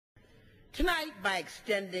Tonight, by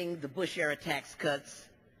extending the Bush-era tax cuts,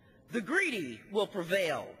 the greedy will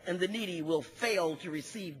prevail and the needy will fail to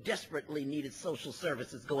receive desperately needed social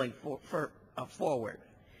services going forward.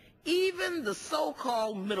 Even the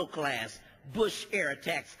so-called middle class Bush-era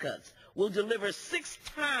tax cuts will deliver 6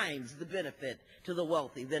 times the benefit to the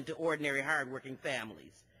wealthy than to ordinary hardworking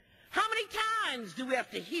families. How many times do we have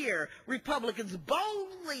to hear Republicans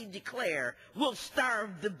boldly declare we'll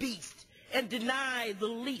starve the beast and deny the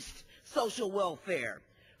least social welfare?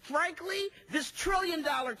 Frankly, this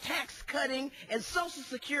trillion-dollar tax cutting and Social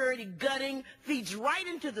Security gutting feeds right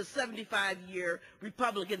into the 75-year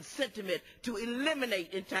Republican sentiment to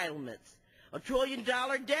eliminate entitlements. A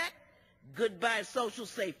trillion-dollar debt? Goodbye social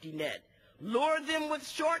safety net. Lure them with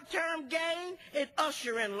short-term gain and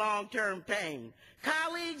usher in long-term pain.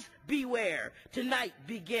 Colleagues, beware. Tonight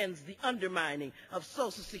begins the undermining of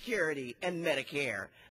Social Security and Medicare.